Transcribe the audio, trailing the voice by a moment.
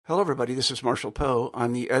Hello, everybody. This is Marshall Poe.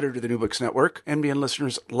 I'm the editor of the New Books Network. NBN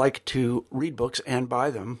listeners like to read books and buy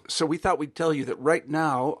them. So we thought we'd tell you that right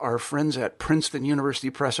now, our friends at Princeton University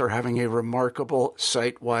Press are having a remarkable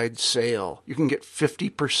site-wide sale. You can get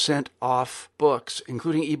 50% off books,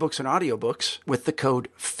 including ebooks and audiobooks, with the code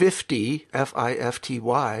 50,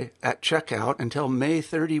 F-I-F-T-Y, at checkout until May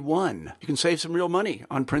 31. You can save some real money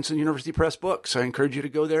on Princeton University Press books. I encourage you to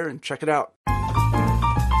go there and check it out.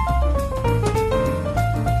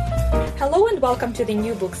 Hello and welcome to the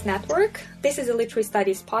New Books Network. This is a Literary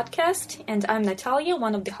Studies podcast, and I'm Natalia,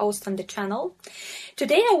 one of the hosts on the channel.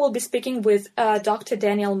 Today I will be speaking with Dr.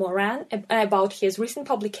 Daniel Moran about his recent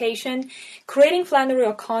publication, Creating Flannery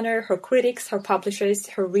O'Connor, Her Critics, Her Publishers,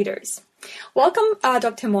 Her Readers. Welcome,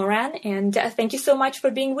 Dr. Moran, and thank you so much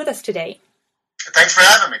for being with us today. Thanks for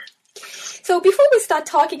having me. So before we start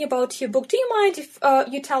talking about your book, do you mind if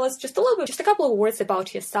you tell us just a couple of words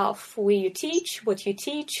about yourself, where you teach, what you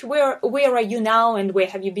teach, where are you now, and where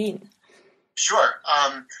have you been? Sure.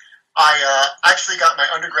 I actually got my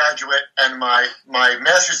undergraduate and my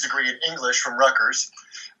master's degree in English from Rutgers,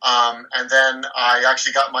 and then I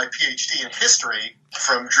actually got my PhD in history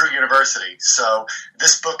from Drew University. So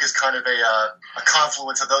this book is kind of a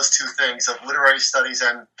confluence of those two things, of literary studies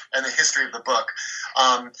and the history of the book.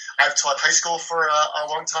 I've taught high school for a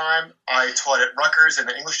long time. I taught at Rutgers in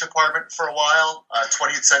the English department for a while,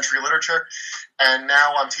 20th century literature, and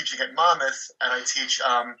now I'm teaching at Monmouth, and I teach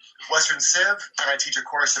Western Civ, and I teach a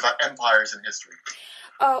course about empires in history.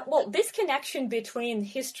 Well, this connection between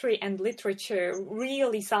history and literature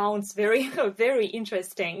really sounds very, very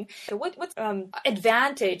interesting. So what's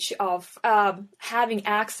advantage of having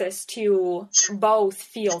access to both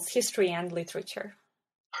fields, history and literature?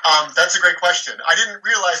 That's a great question. I didn't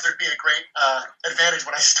realize there'd be a great advantage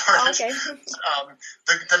when I started. Okay.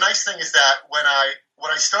 The nice thing is that when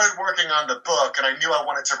I started working on the book and I knew I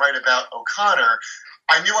wanted to write about O'Connor,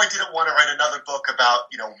 I knew I didn't want to write another book about,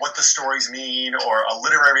 what the stories mean or a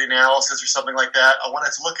literary analysis or something like that. I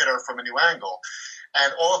wanted to look at her from a new angle.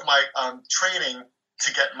 And all of my training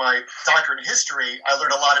to get my doctorate in history, I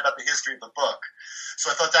learned a lot about the history of the book. So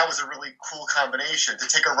I thought that was a really cool combination, to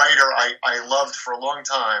take a writer I loved for a long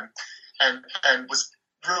time and was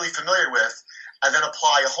really familiar with, and then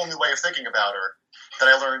apply a whole new way of thinking about her that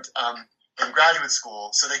I learned in graduate school.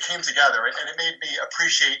 So they came together, and it made me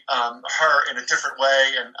appreciate her in a different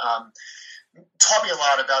way, and taught me a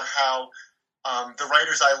lot about how the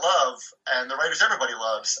writers I love, and the writers everybody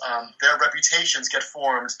loves, their reputations get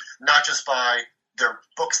formed not just by their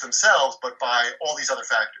books themselves, but by all these other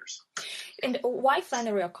factors. And why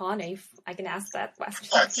Flannery O'Connor, if I can ask that question?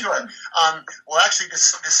 Yeah, sure. Well, actually,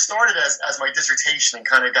 this started as my dissertation and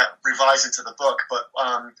kind of got revised into the book, but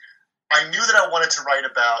I knew that I wanted to write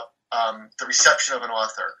about the reception of an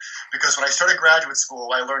author, because when I started graduate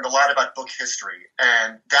school, I learned a lot about book history,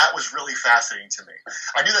 and that was really fascinating to me.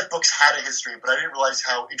 I knew that books had a history, but I didn't realize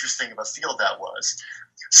how interesting of a field that was.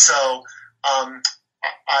 So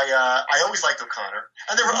I always liked O'Connor,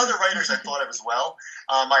 and there were other writers I thought of as well.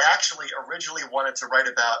 I actually originally wanted to write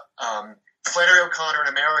about Flannery O'Connor in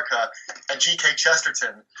America and G.K.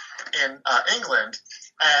 Chesterton in England,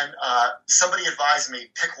 and somebody advised me,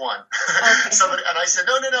 pick one. Okay. And I said,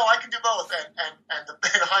 no, I can do both. And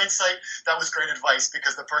in hindsight, that was great advice,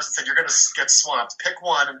 because the person said, you're going to get swamped. Pick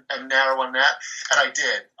one and narrow on that. And I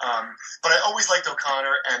did. But I always liked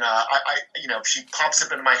O'Connor, and she pops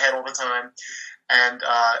up into my head all the time. And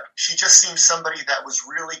she just seems somebody that was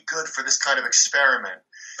really good for this kind of experiment,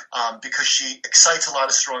 because she excites a lot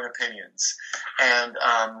of strong opinions. And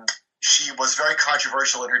she was very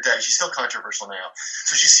controversial in her day. She's still controversial now.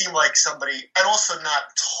 So she seemed like somebody, and also not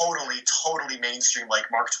totally mainstream like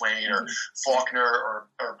Mark Twain or Faulkner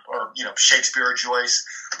or Shakespeare or Joyce.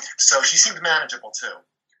 So she seemed manageable too.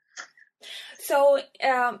 So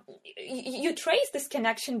you trace this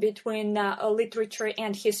connection between literature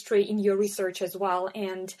and history in your research as well.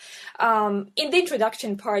 And in the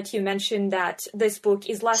introduction part, you mentioned that this book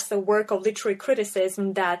is less a work of literary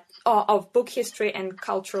criticism of book history and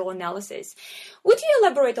cultural analysis. Would you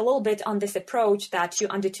elaborate a little bit on this approach that you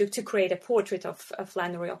undertook to create a portrait of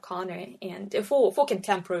Flannery O'Connor and for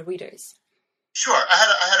contemporary readers? Sure.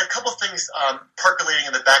 I had a couple things percolating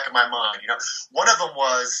in the back of my mind. One of them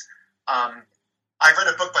was I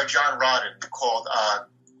read a book by John Rodden called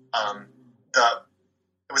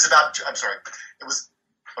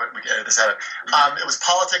we can edit this out. It was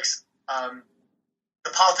politics,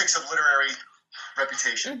 the politics of literary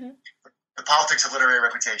reputation. Mm-hmm. The Politics of Literary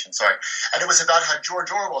Reputation, sorry. And it was about how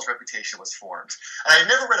George Orwell's reputation was formed. And I had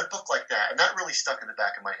never read a book like that, and that really stuck in the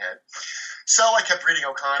back of my head. So I kept reading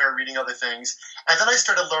O'Connor, reading other things, and then I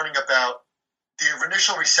started learning about the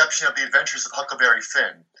initial reception of The Adventures of Huckleberry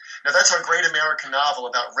Finn. Now, that's our great American novel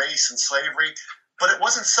about race and slavery, but it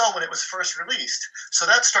wasn't so when it was first released. So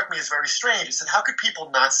that struck me as very strange. I said, how could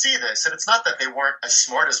people not see this? And it's not that they weren't as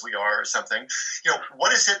smart as we are or something.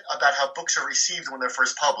 What is it about how books are received when they're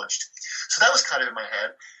first published? So that was kind of in my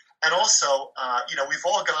head. And also, we've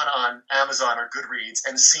all gone on Amazon or Goodreads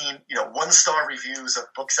and seen, 1-star reviews of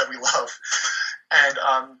books that we love. And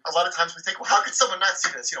a lot of times we think, well, how could someone not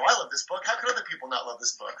see this? I love this book. How could other people not love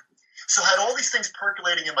this book? So I had all these things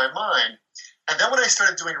percolating in my mind. And then when I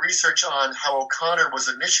started doing research on how O'Connor was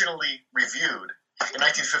initially reviewed in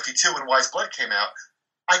 1952 when Wise Blood came out,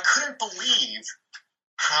 I couldn't believe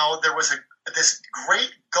how there was this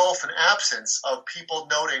great gulf and absence of people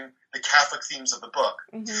noting the Catholic themes of the book.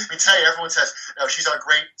 Mm-hmm. I mean, today everyone says, she's our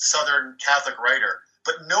great Southern Catholic writer.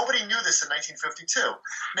 But nobody knew this in 1952.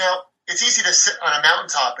 Now, it's easy to sit on a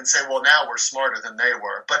mountaintop and say, well, now we're smarter than they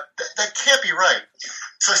were. But that can't be right.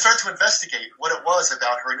 So I started to investigate what it was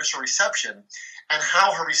about her initial reception and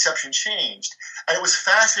how her reception changed. And it was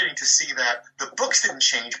fascinating to see that the books didn't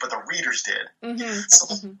change, but the readers did. Mm-hmm.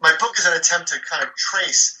 So my book is an attempt to kind of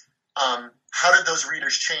trace how did those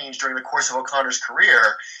readers change during the course of O'Connor's career,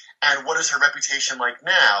 and what is her reputation like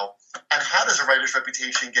now, and how does a writer's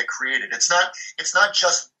reputation get created? It's not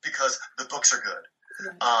just because the books are good,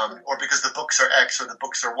 or because the books are X or the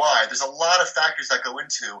books are Y. There's a lot of factors that go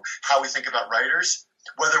into how we think about writers,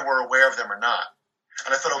 whether we're aware of them or not.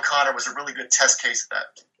 And I thought O'Connor was a really good test case of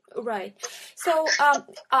that. Right. So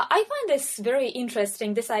I find this very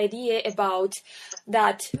interesting, this idea about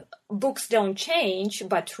that books don't change,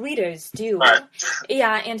 but readers do. Right.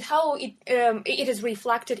 Yeah, and how it is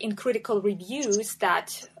reflected in critical reviews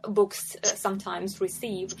that books sometimes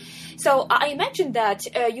receive. So I imagine that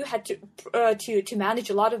you had to manage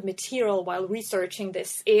a lot of material while researching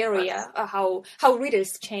this area, how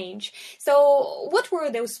readers change. So what were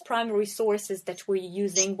those primary sources that were you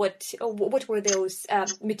using? What were those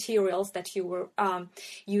materials that you were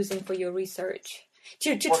using for your research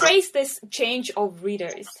to trace this change of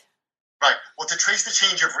readers? Right. Well, to trace the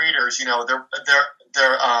change of readers,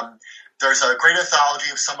 there's a great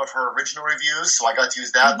anthology of some of her original reviews, so I got to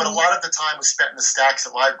use that. Mm-hmm. But a lot of the time was spent in the stacks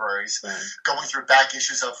at libraries, going through back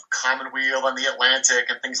issues of Commonweal and The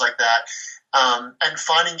Atlantic and things like that, and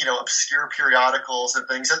finding, obscure periodicals and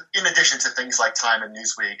things, in addition to things like Time and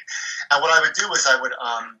Newsweek. And what I would do is I would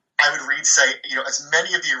read, say, as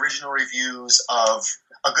many of the original reviews of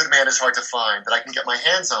A Good Man Is Hard to Find that I can get my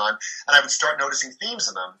hands on, and I would start noticing themes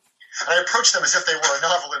in them. And I approached them as if they were a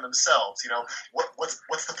novel in themselves.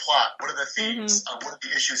 What's the plot? What are the themes? Mm-hmm. What are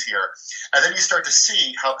the issues here? And then you start to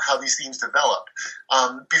see how these themes develop.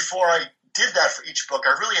 Before I did that for each book,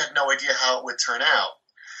 I really had no idea how it would turn out.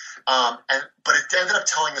 But it ended up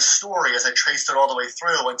telling a story as I traced it all the way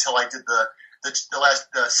through until I did the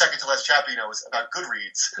second to last chapter, was about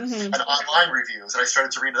Goodreads and online reviews, and I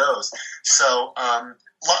started to read those. So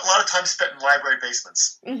a lot of time spent in library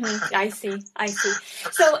basements. Mm-hmm. I see.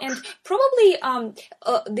 So, and probably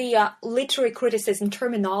the literary criticism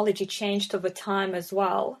terminology changed over time as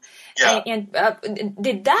well. Yeah. And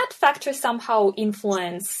did that factor somehow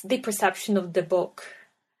influence the perception of the book?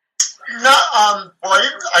 No. Well,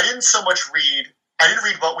 I didn't so much read. I didn't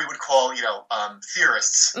read what we would call,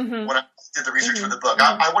 theorists when I did the research for the book.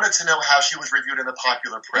 I wanted to know how she was reviewed in the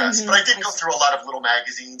popular press, but I did go through a lot of little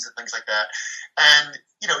magazines and things like that. And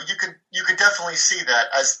you could definitely see that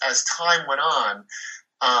as time went on,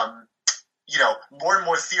 more and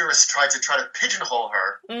more theorists tried to pigeonhole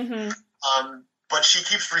her. But she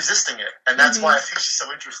keeps resisting it, and that's why I think she's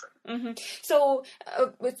so interesting. Mm-hmm. So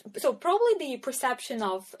probably the perception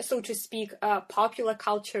of, so to speak, popular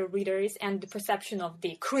culture readers and the perception of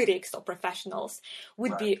the critics or professionals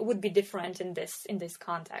would be different in this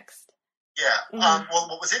context. Yeah. Well,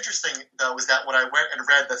 what was interesting though was that when I went and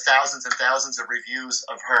read the thousands and thousands of reviews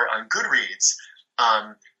of her on Goodreads,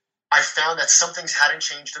 I found that some things hadn't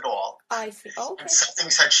changed at all. I see. Okay. And some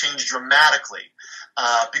things had changed dramatically.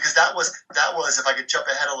 Because that was, if I could jump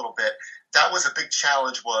ahead a little bit, that was a big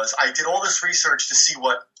challenge. Was I did all this research to see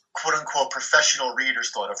what quote unquote professional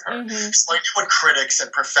readers thought of her. So I knew what critics and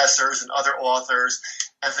professors and other authors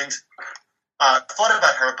and things thought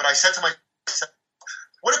about her. But I said to myself,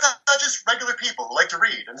 what about just regular people who like to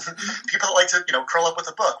read and people that like to curl up with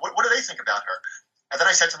a book? What do they think about her? And then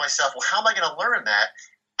I said to myself, well, how am I going to learn that?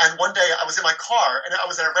 And one day I was in my car and I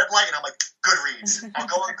was at a red light and I'm like, Goodreads. I'll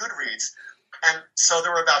go on Goodreads. And so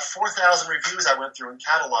there were about 4,000 reviews I went through and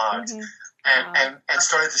cataloged and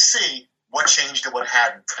started to see what changed and what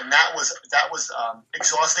hadn't. And that was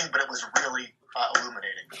exhausting, but it was really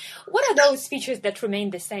illuminating. What are those features that remain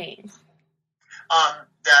the same?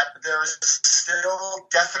 that there's still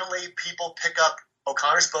definitely people pick up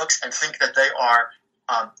O'Connor's books and think that they are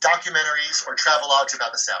documentaries or travelogues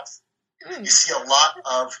about the South. You see a lot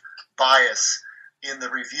of bias in the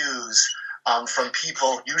reviews from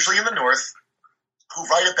people, usually in the North, who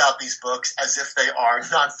write about these books as if they are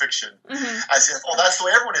nonfiction, as if, oh, that's the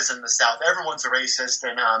way everyone is in the South. Everyone's a racist,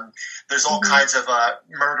 and there's all kinds of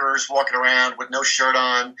murderers walking around with no shirt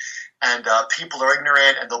on, and people are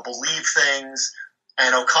ignorant, and they'll believe things.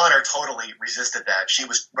 And O'Connor totally resisted that. She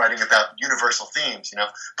was writing about universal themes,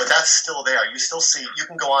 but that's still there. You still see, you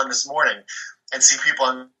can go on this morning and see people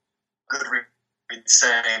on Goodreads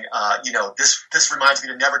saying, this reminds me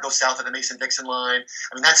to never go south of the Mason-Dixon line.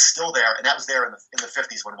 I mean, that's still there, and that was there in the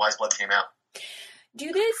 50s when Wise Blood came out.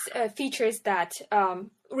 Do these features that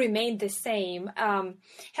remain the same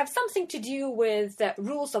have something to do with the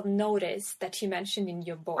rules of notice that you mentioned in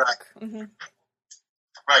your book? Right.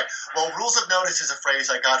 Right. Well, rules of notice is a phrase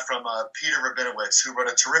I got from Peter Rabinowitz, who wrote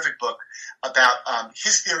a terrific book about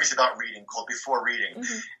his theories about reading called Before Reading.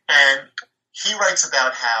 And he writes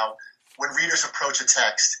about how when readers approach a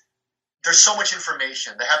text, there's so much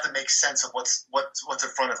information. They have to make sense of what's in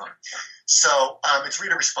front of them. So it's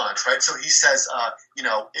reader response, right? So he says,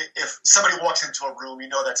 if somebody walks into a room,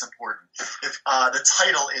 that's important. If the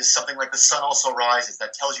title is something like The Sun Also Rises,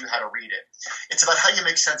 that tells you how to read it. It's about how you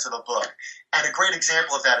make sense of a book. And a great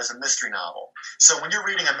example of that is a mystery novel. So when you're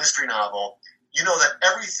reading a mystery novel, you know that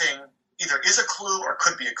everything either is a clue or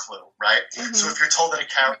could be a clue, right? So if you're told that a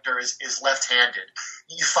character is left-handed,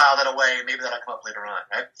 you file that away, and maybe that'll come up later on,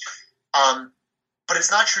 right? But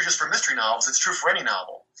it's not true just for mystery novels. It's true for any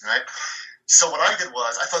novel, right? So what I did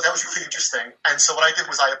was, I thought that was really interesting. And so what I did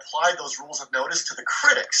was I applied those rules of notice to the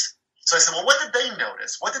critics. So I said, well, what did they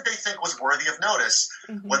notice? What did they think was worthy of notice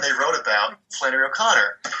when they wrote about Flannery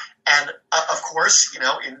O'Connor? And of course,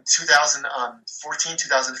 in 2014,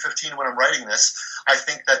 2015, when I'm writing this, I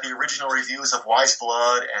think that the original reviews of Wise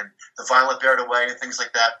Blood and The Violent Buried Away and things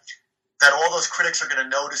like that, that all those critics are going to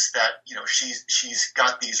notice that, she's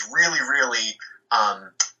got these really, really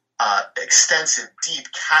extensive, deep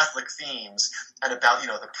Catholic themes and about,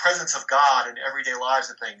 the presence of God in everyday lives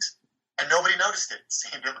and things. And nobody noticed it.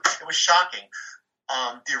 It was shocking.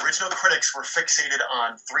 The original critics were fixated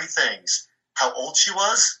on three things: how old she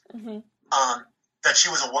was, that she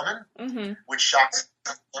was a woman, which shocked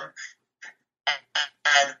them,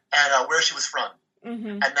 and where she was from.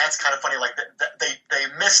 And that's kind of funny. Like they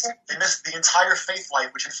missed the entire faith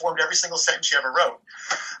life, which informed every single sentence she ever wrote.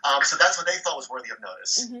 So that's what they thought was worthy of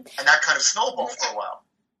notice, and that kind of snowballed for a while.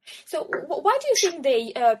 So why do you think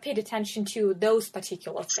they paid attention to those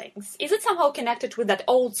particular things? Is it somehow connected with that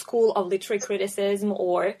old school of literary criticism,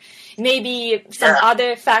 or maybe some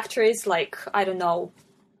other factors like, I don't know,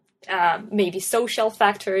 maybe social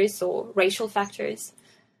factors or racial factors?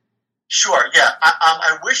 Sure, yeah.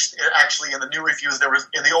 I wish actually in the new reviews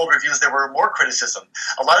in the old reviews there were more criticism.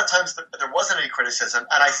 A lot of times there wasn't any criticism,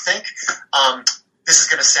 and I think this is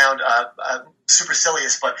going to sound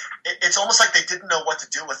supercilious, but it's almost like they didn't know what to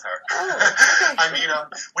do with her. Oh, okay. I mean,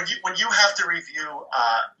 when you have to review,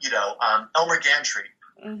 Elmer Gantry,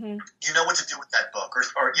 you know what to do with that book,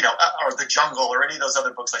 or The Jungle, or any of those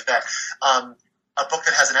other books like that. A book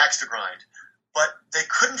that has an axe to grind, but they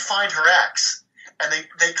couldn't find her axe. And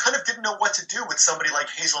they kind of didn't know what to do with somebody like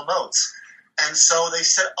Hazel Motes. And so they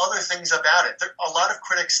said other things about it. A lot of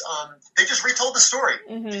critics, they just retold the story.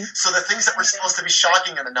 So the things that were supposed to be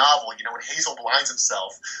shocking in the novel, when Hazel blinds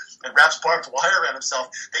himself and wraps barbed wire around himself,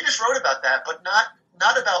 they just wrote about that, but not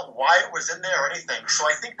about why it was in there or anything. So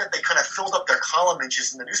I think that they kind of filled up their column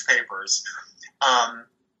inches in the newspapers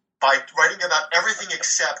by writing about everything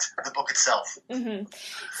except the book itself.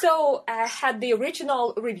 So had the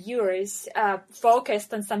original reviewers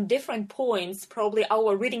focused on some different points, probably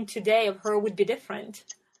our reading today of her would be different.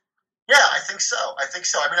 Yeah, I think so.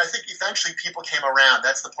 I mean, I think eventually people came around.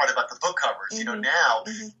 That's the part about the book covers. Now,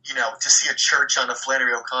 to see a church on a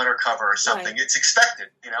Flannery O'Connor cover or something, it's expected,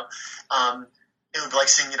 it would be like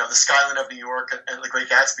seeing, the skyline of New York and The Great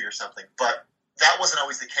Gatsby or something. But that wasn't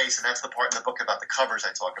always the case, and that's the part in the book about the covers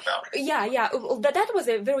I talk about. Yeah. That was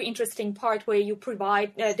a very interesting part where you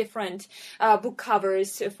provide different book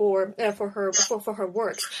covers for her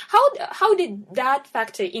works. How did that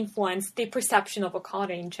factor influence the perception of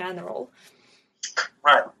O'Connor in general?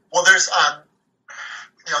 Right. Well, there's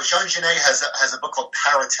Jean Genet has a book called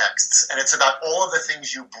Paratexts, and it's about all of the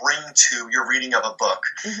things you bring to your reading of a book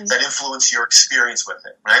that influence your experience with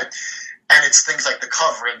it, right? And it's things like the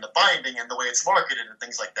cover and the binding and the way it's marketed and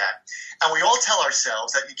things like that. And we all tell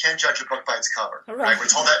ourselves that you can't judge a book by its cover, right? We're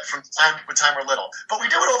told that from time we're little. But we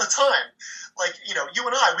do it all the time. Like, you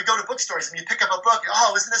and I, we go to bookstores and you pick up a book,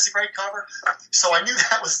 oh, isn't this a great cover? So I knew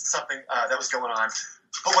that was something that was going on.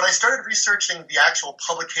 But when I started researching the actual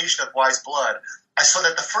publication of Wise Blood, I saw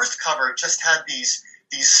that the first cover just had these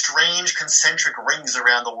strange concentric rings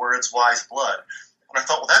around the words Wise Blood. And I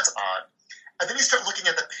thought, well, that's odd. And then you start looking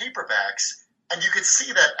at the paperbacks, and you could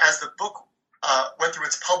see that as the book went through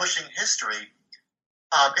its publishing history,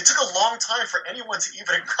 it took a long time for anyone to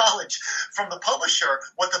even acknowledge from the publisher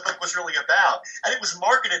what the book was really about. And it was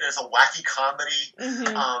marketed as a wacky comedy.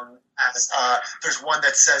 There's one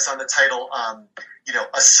that says on the title,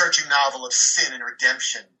 a searching novel of sin and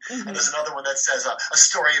redemption. And there's another one that says a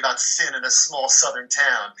story about sin in a small southern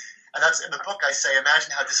town. And that's in the book. I say,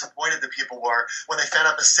 imagine how disappointed the people were when they found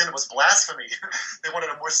out the sin was blasphemy. They wanted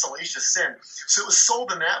a more salacious sin. So it was sold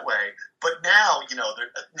in that way. But now,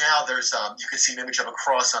 there's you can see an image of a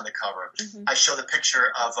cross on the cover. I show the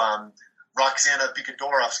picture of Roxana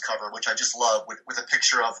Bikadorov's cover, which I just love, with a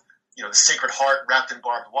picture of the Sacred Heart wrapped in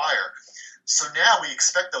barbed wire. So now we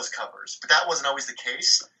expect those covers, but that wasn't always the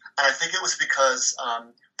case. And I think it was because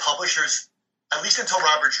publishers, at least until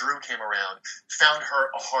Robert Giroux came around, found her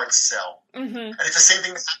a hard sell. And it's the same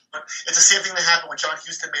thing. It's the same thing that happened when John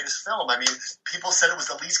Huston made his film. I mean, people said it was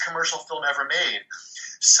the least commercial film ever made.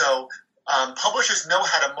 So publishers know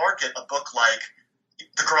how to market a book like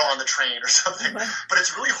The Girl on the Train or something, but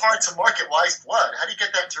it's really hard to market Wise Blood. How do you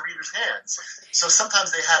get that into readers' hands? So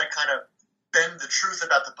sometimes they had to kind of bend the truth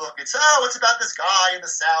about the book. It's about this guy in the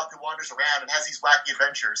South who wanders around and has these wacky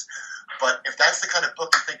adventures. But if that's the kind of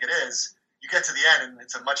book you think it is, you get to the end and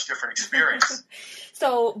it's a much different experience.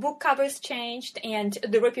 So book covers changed and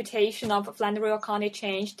the reputation of Flannery O'Connor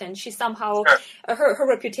changed, and she somehow, her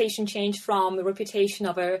reputation changed from the reputation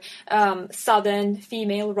of a Southern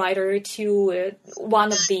female writer to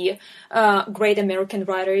one of the great American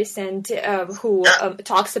writers and who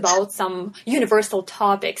talks about some universal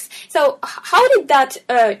topics. So how did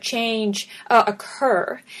that change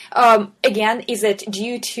occur? Again, is it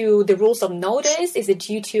due to the rules of notice? Is it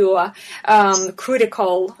due to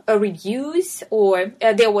critical reviews, or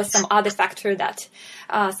there was some other factor that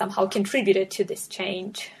somehow contributed to this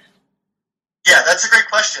change? Yeah, that's a great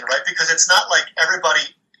question, right? Because it's not like everybody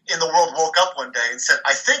in the world woke up one day and said,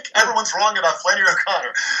 I think everyone's wrong about Flannery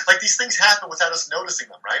O'Connor. Like, these things happen without us noticing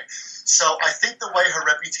them, right? So I think the way her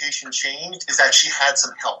reputation changed is that she had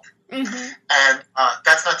some help. And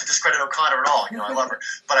that's not to discredit O'Connor at all. I love her.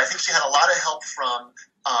 But I think she had a lot of help from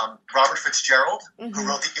Robert Fitzgerald, who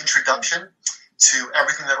wrote the introduction to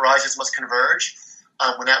Everything That Rises Must Converge,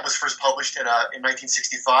 when that was first published in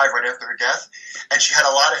 1965, right after her death. And she had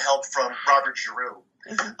a lot of help from Robert Giroux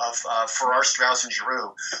of Farrar, Straus and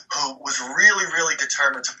Giroux, who was really, really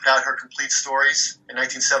determined to put out her complete stories in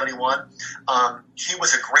 1971. He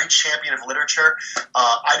was a great champion of literature.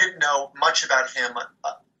 I didn't know much about him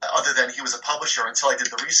other than he was a publisher until I did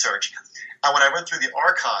the research. And when I went through the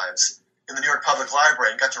archives in the New York Public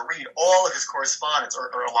Library and got to read all of his correspondence, or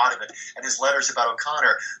a lot of it, and his letters about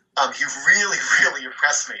O'Connor, he really, really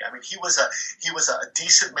impressed me. I mean, he was a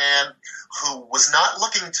decent man who was not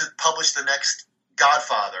looking to publish the next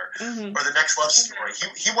Godfather or the next love story.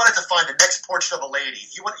 He wanted to find the next Portrait of a Lady.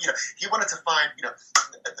 He wanted to find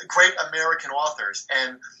great American authors.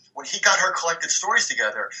 And when he got her collected stories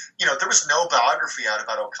together, there was no biography out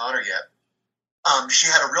about O'Connor yet. She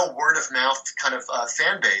had a real word-of-mouth kind of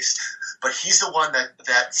fan base, but he's the one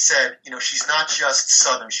that said, she's not just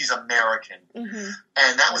Southern, she's American.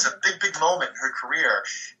 And that was a big, big moment in her career.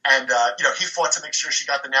 And, he fought to make sure she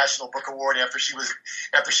got the National Book Award after she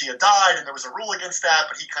had died, and there was a rule against that,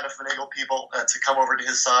 but he kind of finagled people to come over to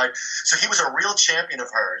his side. So he was a real champion of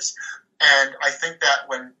hers. And I think that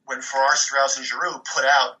when Farrar, Straus, and Giroux put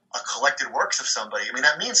out a collected works of somebody, I mean,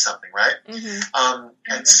 that means something, right? And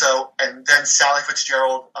then Sally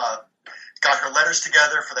Fitzgerald got her letters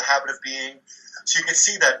together for The Habit of Being. So you can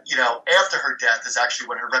see that, after her death is actually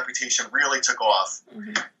when her reputation really took off.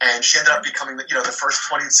 And she ended up becoming the first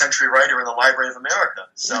 20th century writer in the Library of America.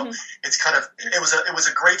 So it's it was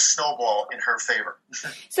a great snowball in her favor.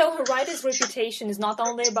 So her writer's reputation is not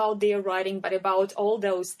only about their writing, but about all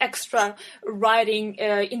those extra writing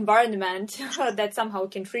environment that somehow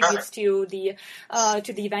contributes to the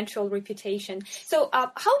eventual reputation. So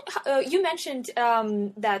how you mentioned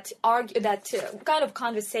that kind of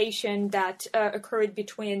conversation that occurred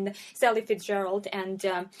between Sally Fitzgerald and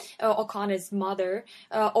O'Connor's mother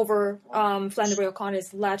over Flannery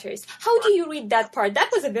O'Connor's letters. How do you read that part? That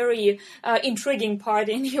was a very intriguing part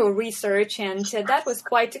in your research, and that was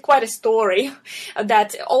quite a story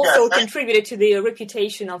that also contributed to the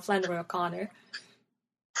reputation of Flannery O'Connor.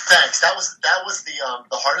 Thanks. That was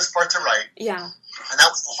the hardest part to write. Yeah. And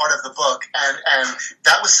that was the heart of the book, and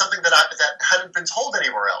that was something that hadn't been told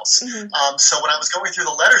anywhere else. Mm-hmm. So when I was going through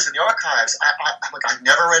the letters in the archives, I'm like, I've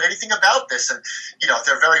never read anything about this, and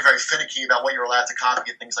they're very, very finicky about what you're allowed to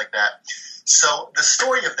copy and things like that. So the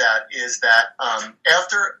story of that is that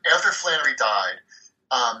after Flannery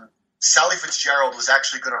died, Sally Fitzgerald was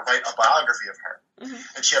actually going to write a biography of her,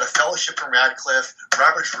 and she had a fellowship from Radcliffe.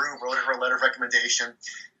 Robert Drew wrote her a letter of recommendation,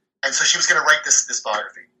 and so she was going to write this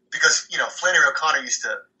biography. Because, Flannery O'Connor used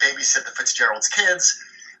to babysit the Fitzgerald's kids.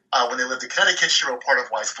 When they lived in Connecticut, she wrote part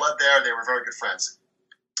of Wise Blood there. They were very good friends.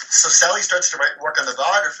 So Sally starts to work on the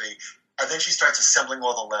biography, and then she starts assembling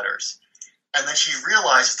all the letters. And then she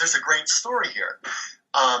realizes there's a great story here,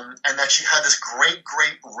 and that she had this great,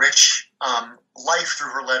 rich life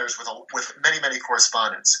through her letters with many, many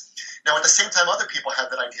correspondents. Now, at the same time, other people had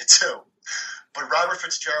that idea too. But Robert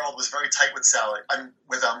Fitzgerald was very tight with Sally.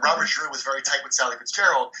 Robert Drew was very tight with Sally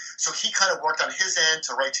Fitzgerald, so he kind of worked on his end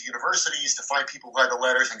to write to universities to find people who had the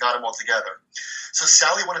letters and got them all together. So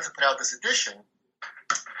Sally wanted to put out this edition,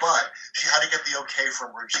 but she had to get the okay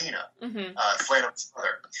from Regina, Flannery's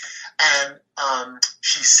mother. And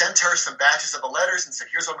she sent her some batches of the letters and said,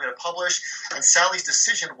 here's what I'm going to publish. And Sally's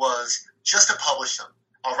decision was just to publish them.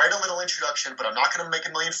 I'll write a little introduction, but I'm not going to make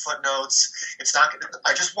a million footnotes.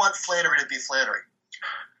 I just want Flannery to be Flannery.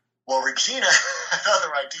 Well, Regina had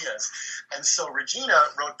other ideas. And so Regina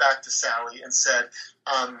wrote back to Sally and said,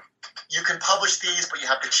 you can publish these, but you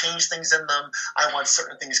have to change things in them. I want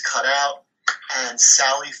certain things cut out. And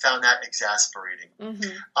Sally found that exasperating.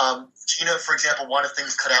 Regina, for example, wanted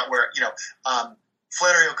things cut out where,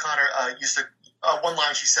 Flannery O'Connor used to, one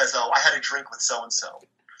line she says, I had a drink with so-and-so.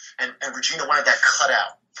 And Regina wanted that cut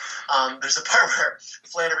out. There's a part where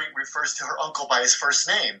Flannery refers to her uncle by his first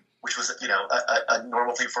name, which was a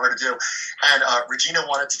normal thing for her to do, and Regina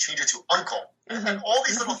wanted to change it to uncle, and all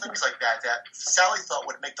these little things like that Sally thought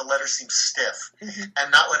would make the letter seem stiff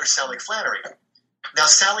and not let her sound like Flannery. Now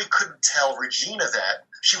Sally couldn't tell Regina that.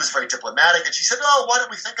 She was very diplomatic, and she said, "Oh, why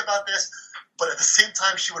don't we think about this?" But at the same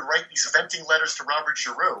time, she would write these venting letters to Robert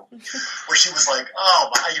Giroux, where she was like,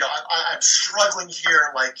 "Oh, I'm struggling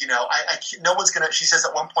here. Like, no one's gonna." She says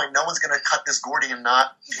at one point, "No one's gonna cut this Gordian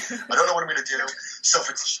knot. I don't know what I'm gonna do."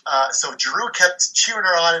 So Giroux kept cheering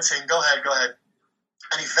her on and saying, "Go ahead, go ahead."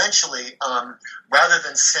 And eventually, rather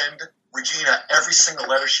than send Regina every single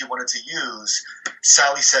letter she wanted to use,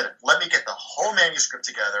 Sally said, "Let me get the whole manuscript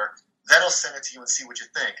together. Then I'll send it to you and see what you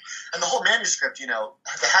think." And the whole manuscript,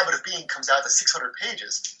 The Habit of Being comes out to 600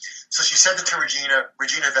 pages. So she sent it to Regina.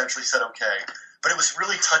 Regina eventually said okay. But it was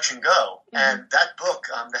really touch and go. And that book,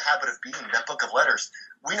 The Habit of Being, that book of letters,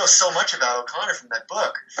 we know so much about O'Connor from that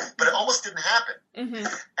book, but it almost didn't happen. And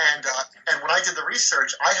when I did the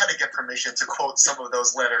research, I had to get permission to quote some of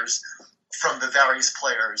those letters from the various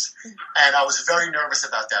players. And I was very nervous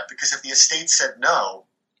about that, because if the estate said no,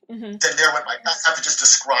 then there went I have to just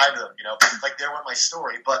describe them, like there went my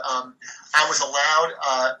story. But I was allowed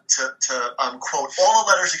to quote all the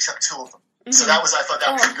letters except two of them. So I thought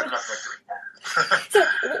that was a good enough victory. So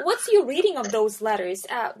what's your reading of those letters?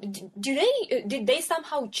 Did they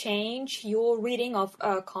somehow change your reading of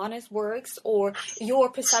Connor's works or your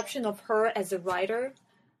perception of her as a writer?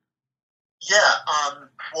 Yeah.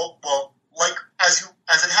 Well, like as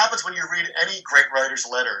it happens when you read any great writer's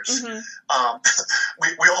letters,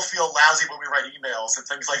 we all feel lousy when we write emails and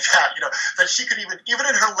things like that. That she could even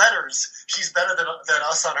in her letters, she's better than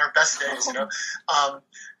us on her best days.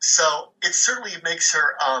 So it certainly makes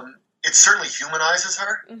her. It certainly humanizes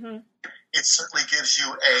her. It certainly gives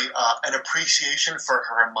you an appreciation for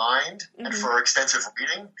her mind and for her extensive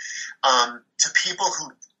reading. To people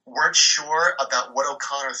who weren't sure about what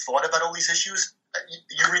O'Connor thought about all these issues,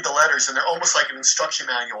 you read the letters and they're almost like an instruction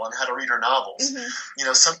manual on how to read her novels.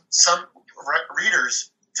 Some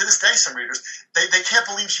readers, to this day, some readers, they can't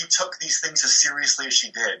believe she took these things as seriously as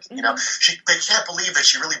she did. They can't believe that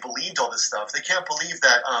she really believed all this stuff. They can't believe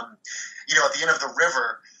that, at the end of the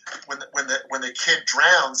river, when the kid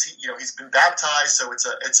drowns, he's been baptized, so it's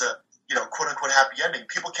a quote unquote happy ending.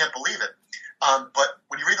 People can't believe it. But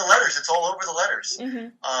when you read the letters, it's all over the letters.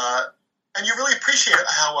 And you really appreciate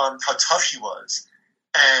how tough she was,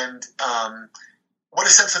 and what a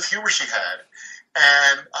sense of humor she had.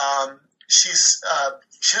 And she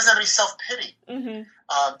doesn't have any self-pity. Mm-hmm.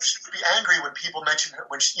 She would be angry when people mentioned her,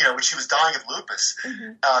 when she was dying of lupus.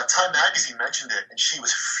 Mm-hmm. Time Magazine mentioned it, and she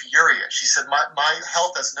was furious. She said, "My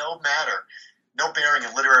health has no bearing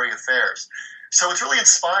in literary affairs." So it's really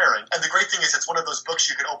inspiring. And the great thing is, it's one of those books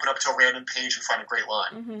you can open up to a random page and find a great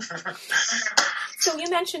line. Mm-hmm. So you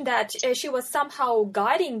mentioned that she was somehow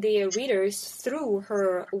guiding the readers through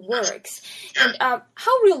her works. Yeah. And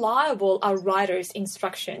how reliable are writers'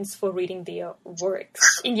 instructions for reading their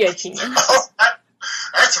works, in your opinion?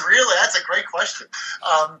 That's a great question.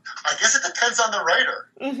 I guess it depends on the writer,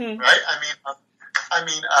 Mm-hmm. right? I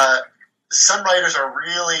mean, some writers are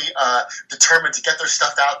really determined to get their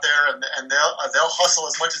stuff out there, and they'll hustle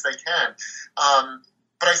as much as they can.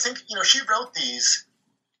 But I think she wrote these.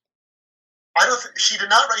 She did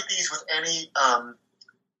not write these with any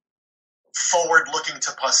forward looking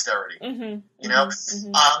to posterity. Mm-hmm.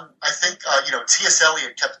 I think T.S.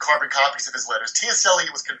 Eliot kept carbon copies of his letters. T.S.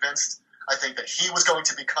 Eliot was convinced, I think, that he was going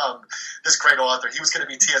to become this great author. He was going to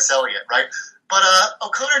be T.S. Eliot, right? But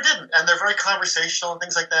O'Connor didn't, and they're very conversational and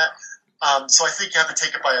things like that. So I think you have to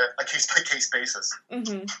take it by a case-by-case basis.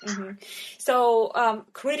 Mm-hmm, mm-hmm. So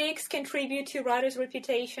critics contribute to writers'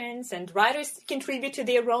 reputations, and writers contribute to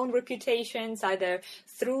their own reputations, either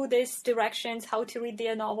through these directions, how to read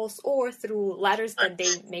their novels, or through letters that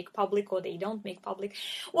they make public or they don't make public.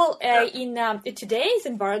 Well, in today's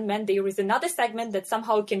environment, there is another segment that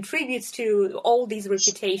somehow contributes to all these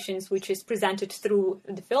reputations, which is presented through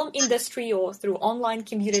the film industry or through online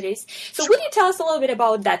communities. So would you tell us a little bit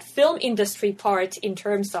about that film industry part in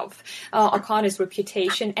terms of O'Connor's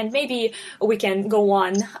reputation, and maybe we can go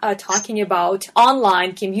on talking about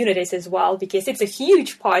online communities as well, because it's a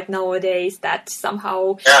huge part nowadays that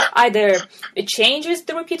somehow either it changes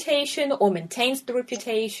the reputation or maintains the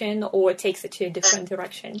reputation or takes it to a different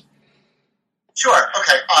direction. Sure.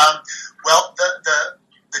 Okay. Well,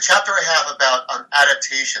 the chapter I have about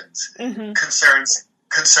adaptations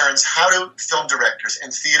concerns how do film directors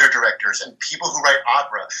and theater directors and people who write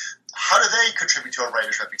opera, how do they contribute to a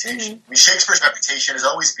writer's reputation? I mean, Shakespeare's reputation is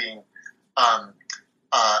always being,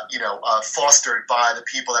 fostered by the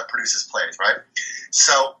people that produce his plays, right?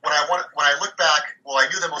 So when I look back, I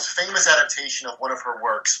knew the most famous adaptation of one of her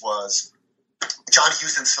works was John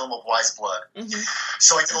Huston's film of Wise Blood. Mm-hmm.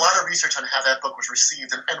 So I did a lot of research on how that book was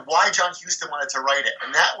received and why John Huston wanted to write it.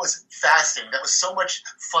 And that was fascinating. That was so much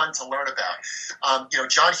fun to learn about.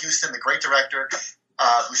 John Huston, the great director,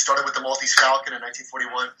 who started with The Maltese Falcon in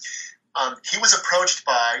 1941, he was approached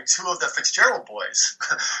by two of the Fitzgerald boys,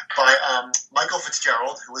 by Michael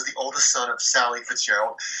Fitzgerald, who was the oldest son of Sally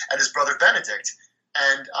Fitzgerald, and his brother Benedict.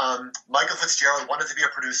 And Michael Fitzgerald wanted to be a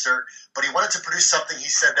producer, but he wanted to produce something, he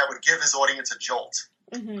said, that would give his audience a jolt.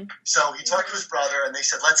 Mm-hmm. So he talked to his brother, and they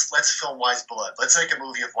said, let's film Wise Blood. Let's make a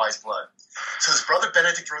movie of Wise Blood. So his brother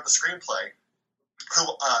Benedict wrote the screenplay,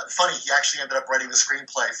 who, funny, he actually ended up writing the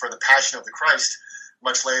screenplay for The Passion of the Christ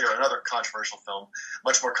much later, another controversial film,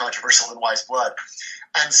 much more controversial than Wise Blood.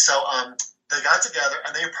 And so they got together,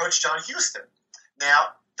 and they approached John Huston.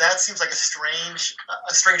 Now, that seems like a strange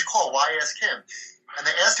call. Why ask him? And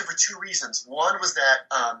they asked him for two reasons. One was that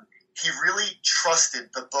he really trusted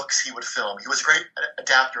the books he would film. He was a great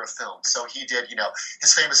adapter of film. So he did,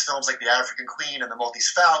 his famous films like The African Queen and The Maltese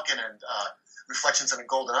Falcon and Reflections on a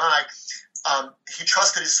Golden Eye. He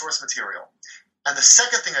trusted his source material. And the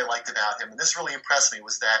second thing I liked about him, and this really impressed me,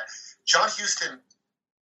 was that John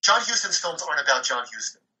Huston's films aren't about John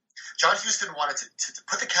Huston. John Huston wanted to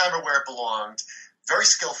put the camera where it belonged, very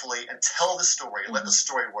skillfully, and tell the story, and let the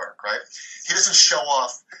story work, right? He doesn't show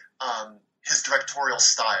off his directorial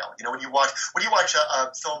style. When you watch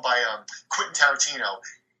a film by Quentin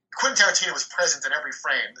Tarantino was present in every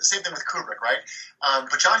frame. The same thing with Kubrick, right?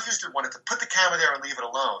 But John Huston wanted to put the camera there and leave it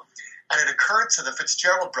alone. And it occurred to the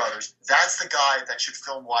Fitzgerald brothers, that's the guy that should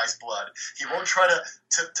film Wise Blood. He won't try to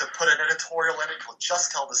put an editorial in it. He'll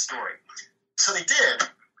just tell the story. So they did.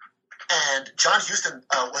 And John Huston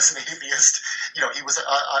was an atheist. He was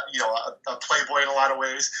a playboy in a lot of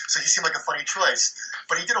ways. So he seemed like a funny choice.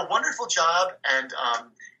 But he did a wonderful job, and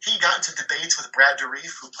he got into debates with Brad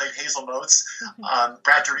Dourif, who played Hazel Motes.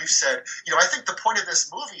 Brad Dourif said, I think the point of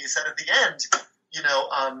this movie is that at the end,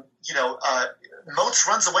 Motes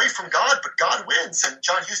runs away from God, but God wins. And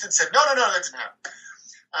John Huston said, no, that didn't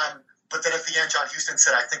happen. But then at the end, John Huston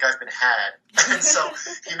said, I think I've been had. And so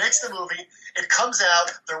he makes the movie. It comes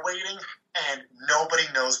out. They're waiting, and nobody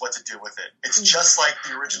knows what to do with it. It's just like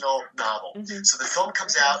the original novel. Mm-hmm. So the film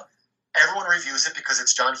comes out. Everyone reviews it because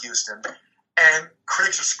it's John Huston. And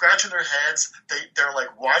critics are scratching their heads. They're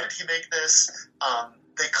like, why did he make this?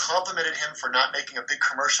 They complimented him for not making a big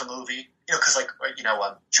commercial movie. because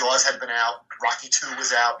Jaws had been out, Rocky II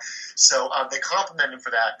was out, so they complimented him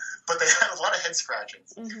for that, but they had a lot of head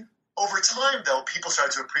scratchings. Mm-hmm. Over time, though, people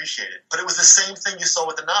started to appreciate it, but it was the same thing you saw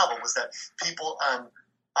with the novel, was that people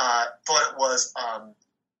thought it was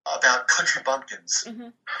about country bumpkins, mm-hmm.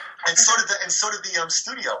 and so did the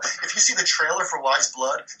studio. If you see the trailer for Wise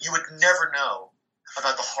Blood, you would never know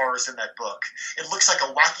about the horrors in that book. It looks like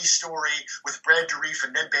a wacky story with Brad Dourif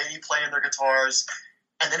and Ned Beatty playing their guitars,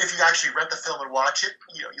 and then if you actually rent the film and watch it,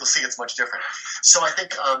 you'll see it's much different. So I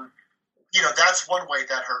think that's one way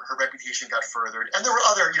that her reputation got furthered, and there were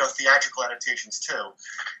other theatrical adaptations too.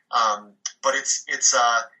 But it's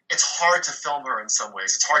hard to film her in some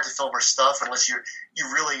ways. It's hard to film her stuff unless you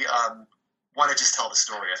really want to just tell the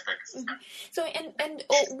story, I think. Mm-hmm. So, and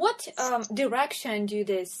what direction do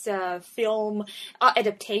these film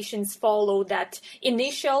adaptations follow? That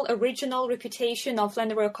initial original reputation of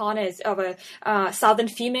Flannery O'Connor as of a Southern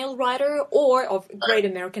female writer or of great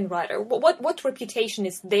American writer? What reputation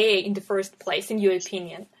is there in the first place, in your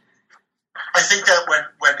opinion? I think that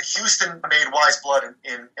when Huston made Wise Blood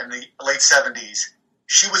in the late 70s,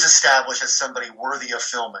 she was established as somebody worthy of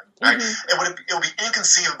filming. Right? Mm-hmm. It would be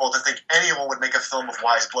inconceivable to think anyone would make a film of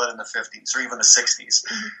Wise Blood in the 50s or even the 60s.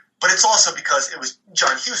 Mm-hmm. But it's also because it was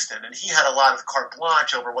John Huston, and he had a lot of carte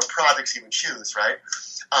blanche over what projects he would choose, right?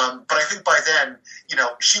 But I think by then,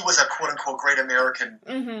 she was a quote-unquote great American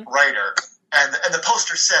mm-hmm. writer. And the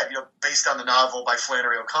poster said, based on the novel by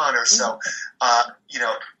Flannery O'Connor. So,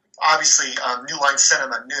 obviously, New Line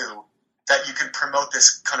Cinema knew that you can promote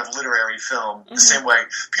this kind of literary film mm-hmm. the same way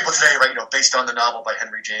people today write, based on the novel by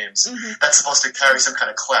Henry James. Mm-hmm. That's supposed to carry some kind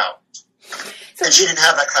of clout. So and she didn't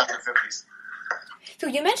have that clout in the 50s. So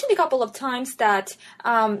you mentioned a couple of times that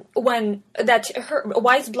her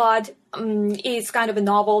Wise Blood is kind of a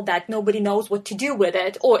novel that nobody knows what to do with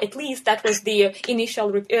it, or at least that was the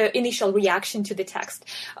initial reaction to the text.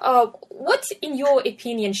 What, in your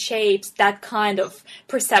opinion, shapes that kind of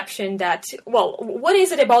perception? What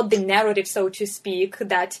is it about the narrative, so to speak,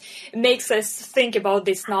 that makes us think about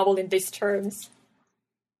this novel in these terms?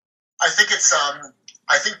 I think it's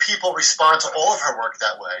I think people respond to all of her work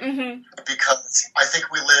that way mm-hmm. because I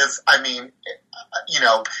think we live,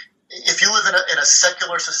 if you live in a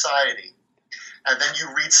secular society and then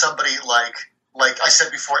you read somebody like I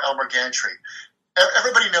said before, Elmer Gantry,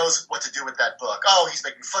 everybody knows what to do with that book. Oh, he's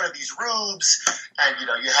making fun of these rubes, and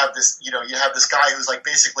you have this guy who's like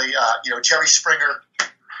basically Jerry Springer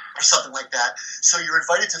or something like that. So you're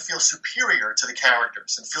invited to feel superior to the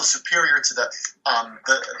characters and feel superior to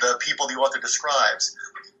the people the author describes.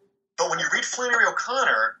 But when you read Flannery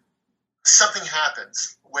O'Connor, something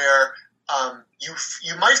happens where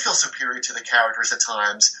you might feel superior to the characters at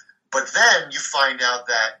times, but then you find out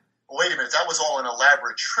that, wait a minute, that was all an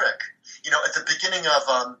elaborate trick. At the beginning of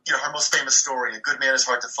her most famous story, A Good Man is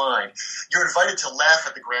Hard to Find, you're invited to laugh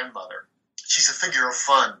at the grandmother. She's a figure of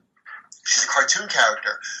fun. She's a cartoon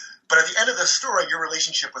character. But at the end of the story, your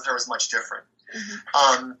relationship with her is much different.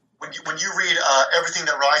 Mm-hmm. When you read Everything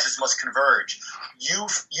That Rises Must Converge, you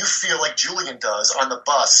feel like Julian does on the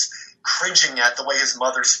bus, cringing at the way his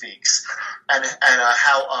mother speaks and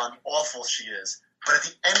how awful she is. But at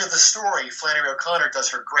the end of the story, Flannery O'Connor does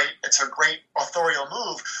her great authorial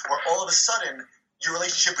move where all of a sudden your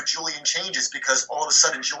relationship with Julian changes because all of a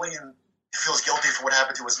sudden Julian feels guilty for what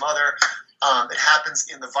happened to his mother. It happens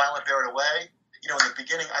in The Violent Bear It Away. In the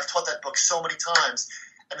beginning, I've taught that book so many times,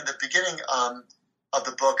 and in the beginning of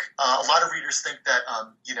the book, a lot of readers think that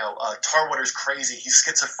Tarwater's crazy, he's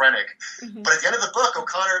schizophrenic. Mm-hmm. But at the end of the book,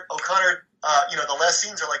 O'Connor, the last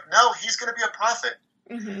scenes are like, no, he's going to be a prophet.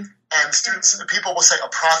 Mm-hmm. And people will say a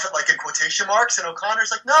prophet, like in quotation marks, and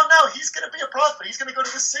O'Connor's like, no, he's going to be a prophet. He's going to go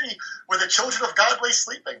to the city where the children of God lay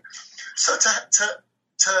sleeping. So to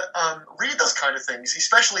read those kind of things,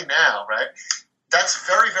 especially now, right? That's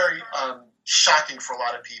very, very shocking for a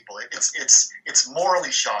lot of people. It's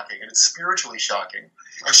morally shocking and it's spiritually shocking,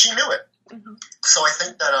 and she knew it. Mm-hmm. So I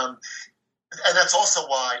think that, and that's also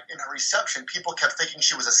why in her reception, people kept thinking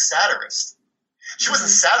she was a satirist. She wasn't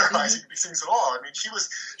satirizing these things at all. I mean, she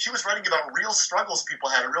was writing about real struggles people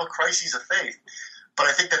had, real crises of faith. But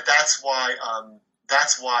I think that's why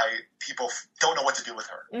people don't know what to do with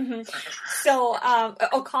her. Mm-hmm. So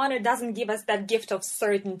O'Connor doesn't give us that gift of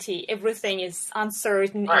certainty. Everything is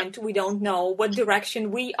uncertain, right. And we don't know what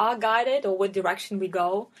direction we are guided or what direction we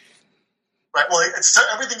go. Right. Well,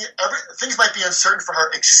 things might be uncertain for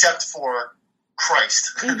her except for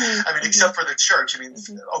Christ. Mm-hmm. Except for the church.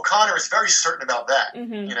 O'Connor is very certain about that.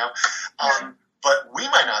 Mm-hmm. But we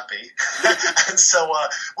might not be. And so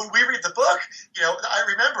when we read the book, I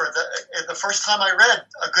remember the first time I read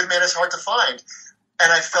A Good Man is Hard to Find,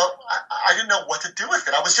 and I felt I didn't know what to do with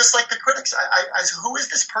it. I was just like the critics. I said, who is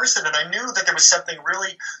this person? And I knew that there was something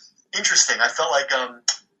really interesting. I felt like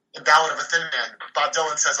in Ballad of a Thin Man, Bob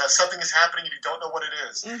Dylan says, something is happening and you don't know what it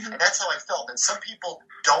is. Mm-hmm. And that's how I felt. And some people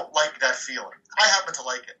don't like that feeling. I happen to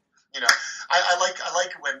like it. You know, I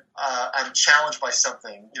like when I'm challenged by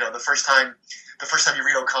something. You know, the first time you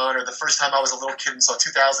read O'Connor, the first time I was a little kid and saw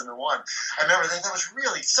 2001, I remember that was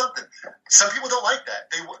really something. Some people don't like that.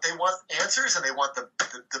 They want answers, and they want the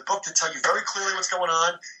book to tell you very clearly what's going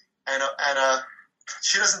on. And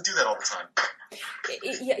she doesn't do that all the time.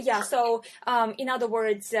 Yeah. So, in other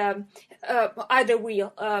words, either we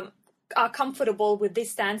are comfortable with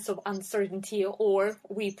this sense of uncertainty, or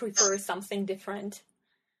we prefer something different.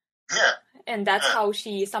 Yeah. And that's how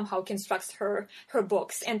she somehow constructs her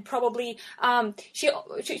books. And probably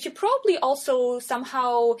she probably also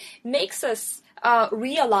somehow makes us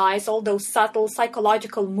realize all those subtle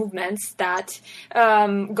psychological movements that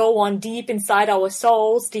go on deep inside our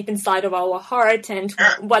souls, deep inside of our heart, and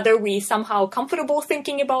whether we somehow comfortable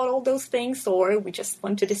thinking about all those things, or we just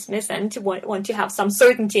want to dismiss and want to have some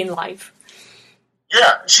certainty in life.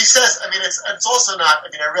 Yeah, she says, I mean, it's also not, I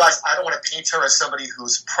mean, I realize I don't want to paint her as somebody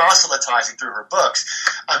who's proselytizing through her books.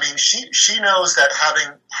 I mean, she knows that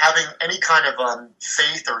having any kind of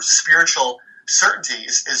faith or spiritual certainty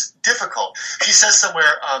is difficult. She says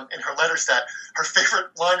somewhere in her letters that her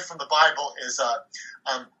favorite line from the Bible is,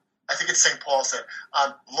 I think it's St. Paul said,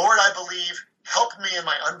 Lord, I believe, help me in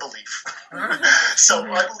my unbelief. So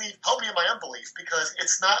I believe, help me in my unbelief, because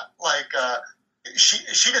it's not like... She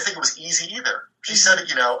didn't think it was easy either. She said,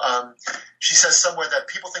 she says somewhere that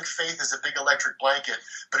people think faith is a big electric blanket,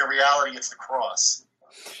 but in reality, it's the cross.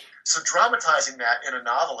 So dramatizing that in a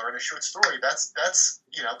novel or in a short story, that's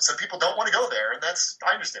some people don't want to go there, and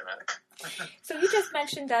I understand that. So you just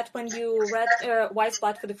mentioned that when you read Wise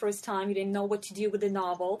Blood for the first time, you didn't know what to do with the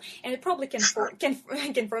novel, and it probably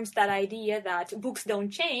confirms that idea that books don't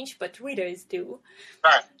change, but readers do.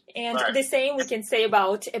 Right. And the same we can say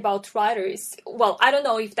about writers. Well, I don't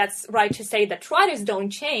know if that's right to say that writers don't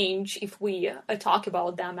change if we talk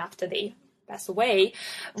about them after they pass away.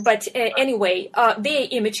 But anyway, their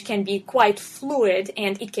image can be quite fluid,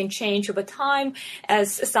 and it can change over time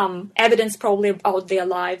as some evidence probably about their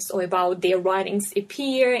lives or about their writings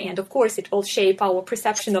appear. And of course, it will shape our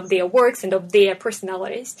perception of their works and of their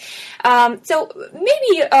personalities. So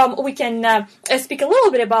maybe we can speak a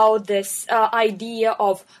little bit about this idea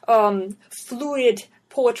of fluid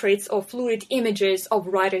portraits or fluid images of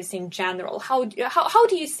writers in general. How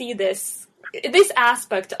do you see this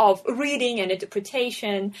aspect of reading and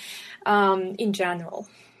interpretation in general?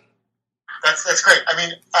 That's great. I mean,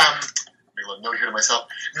 make a little note here to myself.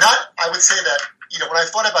 I would say that, when I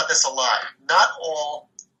thought about this a lot, not all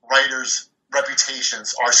writers'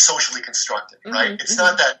 reputations are socially constructed, right? It's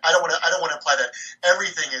not that I don't want to imply that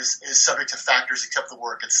everything is subject to factors except the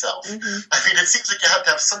work itself. I mean, it seems like you have to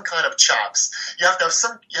have some kind of chops. You have to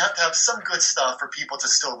have some good stuff for people to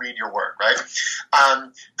still read your work, right?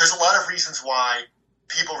 There's a lot of reasons why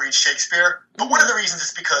people read Shakespeare, but one of the reasons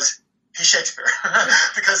is because he's Shakespeare.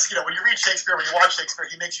 Because, when you read Shakespeare, when you watch Shakespeare,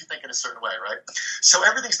 he makes you think in a certain way, right? So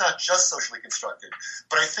everything's not just socially constructed.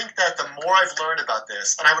 But I think that the more I've learned about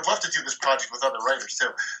this, and I would love to do this project with other writers too,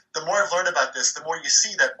 the more I've learned about this, the more you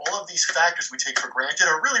see that all of these factors we take for granted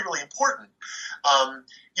are really, really important.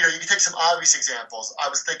 You can take some obvious examples. I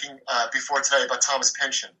was thinking before today about Thomas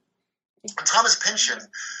Pynchon. Thomas Pynchon,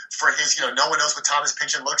 for his, no one knows what Thomas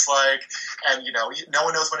Pynchon looks like, and, no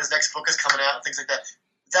one knows when his next book is coming out and things like that.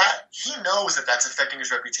 That he knows that's affecting his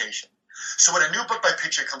reputation. So when a new book by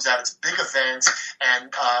Pynchon comes out, it's a big event.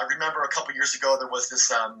 And remember, a couple years ago, there was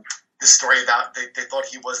this story about they thought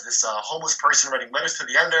he was this homeless person writing letters to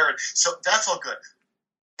the editor. So that's all good.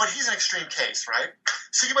 But he's an extreme case, right?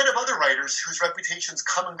 So you might have other writers whose reputations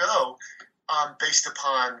come and go based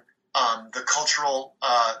upon the cultural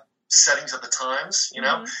settings of the times,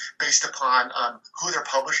 based upon who their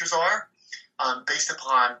publishers are, based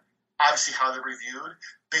upon obviously how they're reviewed,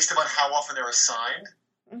 based upon how often they're assigned.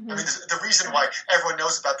 I mean, the reason why everyone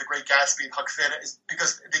knows about The Great Gatsby and Huck Finn is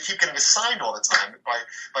because they keep getting assigned all the time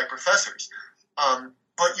by professors.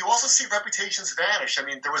 But you also see reputations vanish. I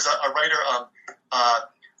mean, there was a writer,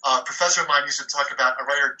 a professor of mine used to talk about a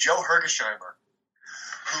writer, Joe Hergesheimer,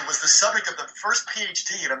 who was the subject of the first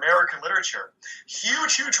PhD in American literature.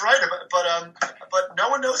 Huge writer, but no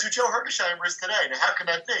one knows who Joe Hergesheimer is today. Now, how can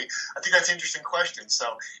that be? I think that's an interesting question.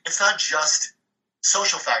 So it's not just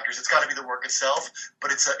social factors. It's got to be the work itself,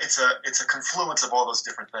 but it's a confluence of all those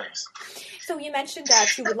different things. So you mentioned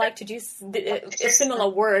that you would like to do a similar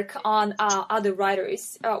work on other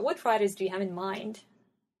writers. What writers do you have in mind?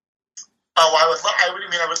 Oh, I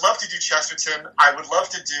would love to do Chesterton. I would love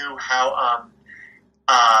to do how,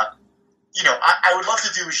 I would love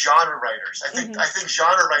to do genre writers. I think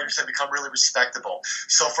genre writers have become really respectable.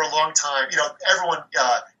 So for a long time,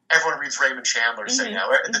 everyone reads Raymond Chandler. Say now,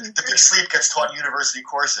 the Big Sleep gets taught in university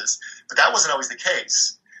courses, but that wasn't always the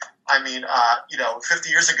case. I mean, 50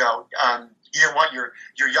 years ago, you didn't want your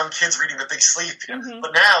young kids reading The Big Sleep,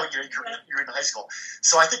 but now you're in high school.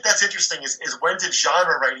 So I think that's interesting. Is when did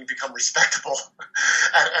genre writing become respectable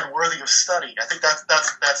and worthy of study? I think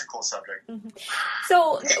that's a cool subject.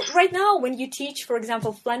 So right now, when you teach, for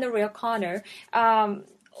example, Flannery O'Connor,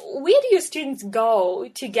 where do your students go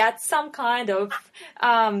to get some kind of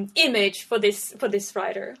image for this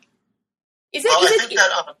writer?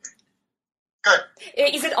 Good.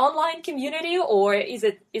 Is it online community or is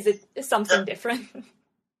it something different?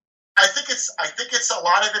 I think it's a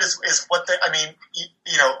lot of it is what they. I mean,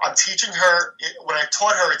 I'm teaching her when I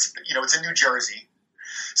taught her. It's in New Jersey,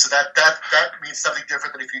 so that means something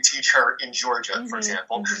different than if you teach her in Georgia, for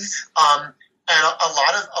example. And a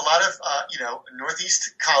lot of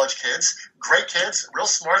Northeast college kids, great kids, real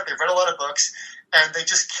smart. They've read a lot of books, and they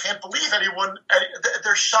just can't believe anyone.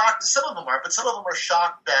 They're shocked. Some of them are, but some of them are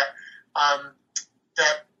shocked that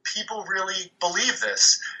people really believe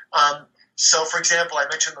this. So, for example, I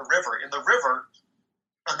mentioned the river. In the river,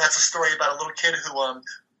 that's a story about a little kid who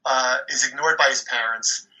is ignored by his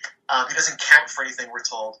parents. He doesn't count for anything, we're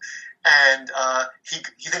told. And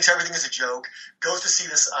he thinks everything is a joke, goes to see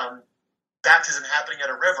this baptism happening at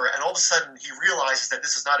a river, and all of a sudden he realizes that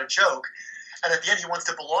this is not a joke. And at the end, he wants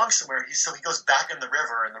to belong somewhere, so he goes back in the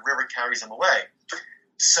river, and the river carries him away.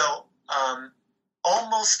 So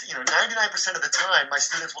almost 99% of the time, my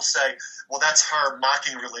students will say, well, that's her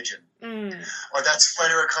mocking religion. Or that's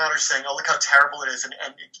Flannery O'Connor saying, oh, look how terrible it is. And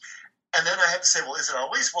then I have to say, well, is it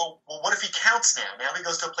always? Well, what if he counts now? Now he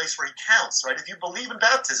goes to a place where he counts, right? If you believe in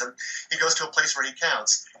baptism, he goes to a place where he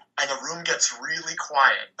counts. And the room gets really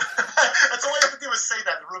quiet. That's all I have to do is say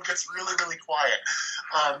that. The room gets really, really quiet.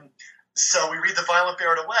 So we read The Violent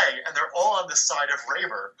Bear It Away, and they're all on the side of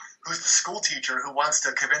Raber, who's the school teacher who wants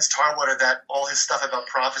to convince Tarwater that all his stuff about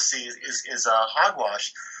prophecy is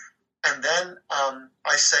hogwash. And then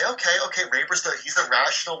I say, okay, Raber's he's the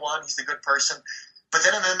rational one, he's the good person. But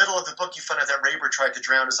then in the middle of the book, you find out that Raber tried to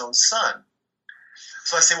drown his own son.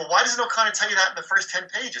 So I say, well, why doesn't O'Connor tell you that in the first 10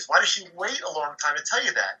 pages? Why does she wait a long time to tell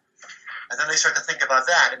you that? And then they start to think about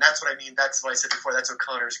that, and that's what I mean. That's what I said before. That's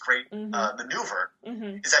O'Connor's great maneuver,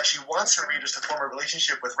 is that she wants her readers to form a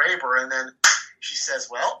relationship with Raber, and then she says,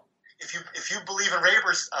 well, if you believe in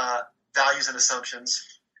Raber's values and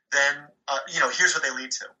assumptions, then here's what they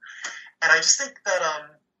lead to. And I just think that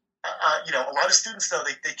a lot of students, though,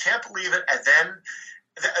 they can't believe it, and then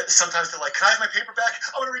sometimes they're like, can I have my paper back?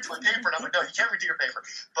 I want to read my paper. And I'm like, no, you can't read your paper.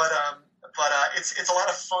 But it's a lot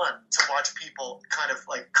of fun to watch people kind of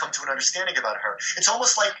like come to an understanding about her. It's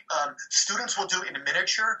almost like students will do in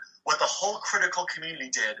miniature what the whole critical community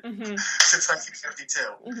did since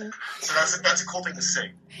 1952. So that's a cool thing to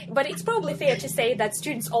see. But it's probably fair to say that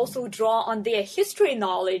students also draw on their history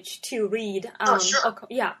knowledge to read. Sure.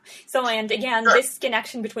 Yeah. So, and again, this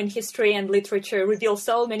connection between history and literature reveals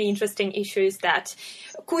so many interesting issues that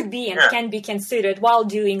could be and can be considered while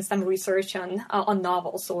doing some research on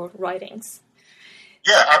novels or writings.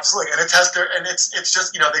 Yeah, absolutely, and it's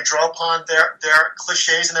just they draw upon their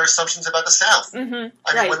cliches and their assumptions about the South. I mean,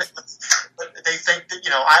 when they think that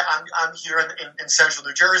I'm here in central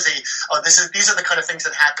New Jersey. These are the kind of things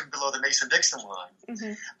that happen below the Mason-Dixon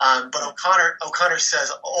line. But O'Connor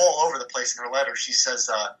says all over the place in her letter. She says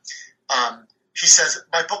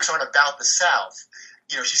my books aren't about the South.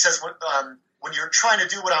 She says when you're trying to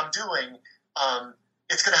do what I'm doing.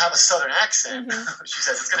 It's going to have a Southern accent. She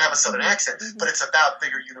says it's going to have a Southern accent, but it's about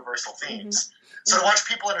bigger universal themes. So to watch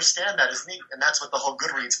people understand that is neat, and that's what the whole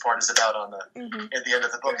Goodreads part is about at the end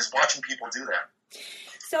of the book, is watching people do that.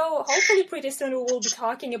 So hopefully pretty soon we will be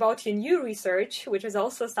talking about your new research, which is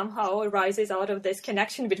also somehow arises out of this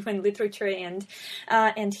connection between literature and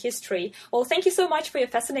history. Well, thank you so much for your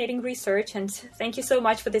fascinating research, and thank you so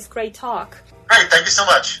much for this great talk. Great, thank you so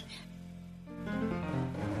much.